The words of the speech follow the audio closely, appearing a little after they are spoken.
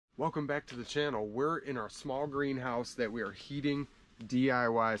Welcome back to the channel. We're in our small greenhouse that we are heating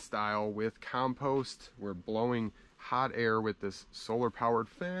DIY style with compost. We're blowing hot air with this solar powered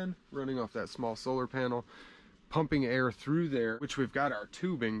fan running off that small solar panel, pumping air through there, which we've got our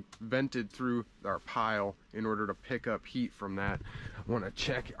tubing vented through our pile in order to pick up heat from that. I want to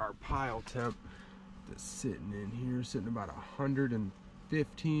check our pile temp that's sitting in here, sitting about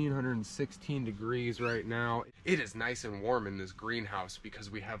 116 degrees right now. It is nice and warm in this greenhouse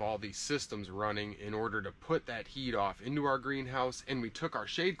because we have all these systems running in order to put that heat off into our greenhouse, and we took our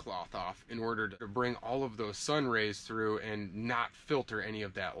shade cloth off in order to bring all of those sun rays through and not filter any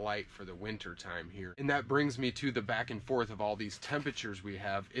of that light for the winter time here. And that brings me to the back and forth of all these temperatures we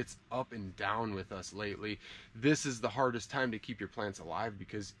have. It's up and down with us lately. This is the hardest time to keep your plants alive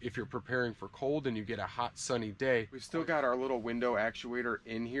because if you're preparing for cold and you get a hot sunny day, we've still got our little window actuator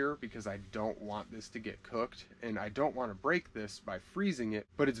in here because I don't want this to get cooked and I don't want to break this by freezing it,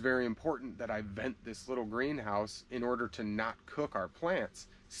 but it's very important that I vent this little greenhouse in order to not cook our plants.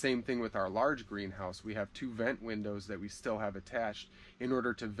 Same thing with our large greenhouse. We have two vent windows that we still have attached in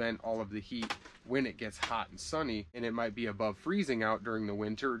order to vent all of the heat when it gets hot and sunny, and it might be above freezing out during the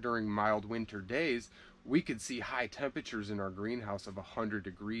winter. During mild winter days, we could see high temperatures in our greenhouse of 100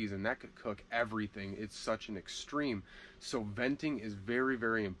 degrees, and that could cook everything. It's such an extreme. So venting is very,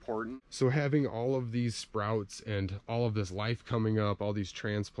 very important. So having all of these sprouts and all of this life coming up, all these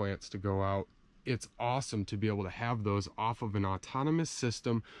transplants to go out, it's awesome to be able to have those off of an autonomous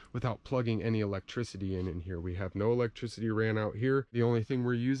system without plugging any electricity in here. We have no electricity ran out here. The only thing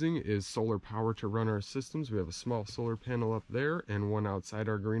we're using is solar power to run our systems. We have a small solar panel up there and one outside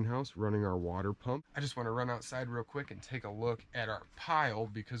our greenhouse running our water pump. I just want to run outside real quick and take a look at our pile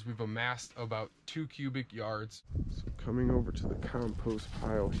because we've amassed about 2 cubic yards. So coming over to the compost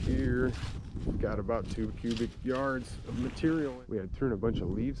pile here, we've got about 2 cubic yards of material. We had thrown a bunch of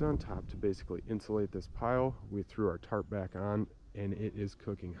leaves on top to basically insulate this pile. We threw our tarp back on and it is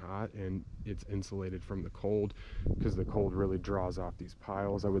cooking hot and it's insulated from the cold because the cold really draws off these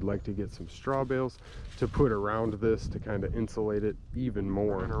piles. I would like to get some straw bales to put around this to kind of insulate it even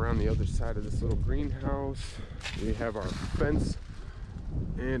more. And around the other side of this little greenhouse, we have our fence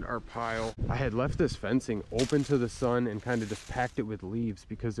and our pile. I had left this fencing open to the sun and kind of just packed it with leaves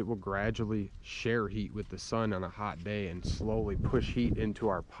because it will gradually share heat with the sun on a hot day and slowly push heat into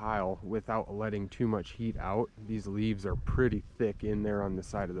our pile without letting too much heat out. These leaves are pretty thick in there on the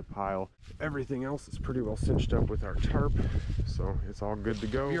side of the pile. Everything else is pretty well cinched up with our tarp, so it's all good to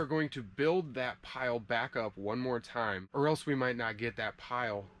go. We are going to build that pile back up one more time, or else we might not get that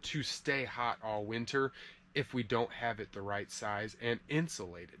pile to stay hot all winter if we don't have it the right size and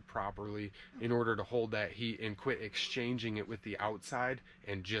insulated properly in order to hold that heat and quit exchanging it with the outside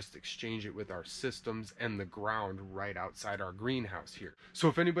and just exchange it with our systems and the ground right outside our greenhouse here. So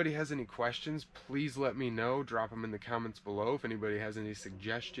if anybody has any questions, please let me know. Drop them in the comments below. If anybody has any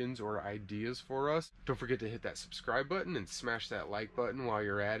suggestions or ideas for us, don't forget to hit that subscribe button and smash that like button while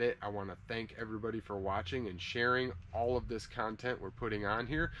you're at it. I want to thank everybody for watching and sharing all of this content we're putting on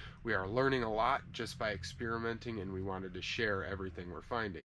here. We are learning a lot just by experimenting, and we wanted to share everything we're finding.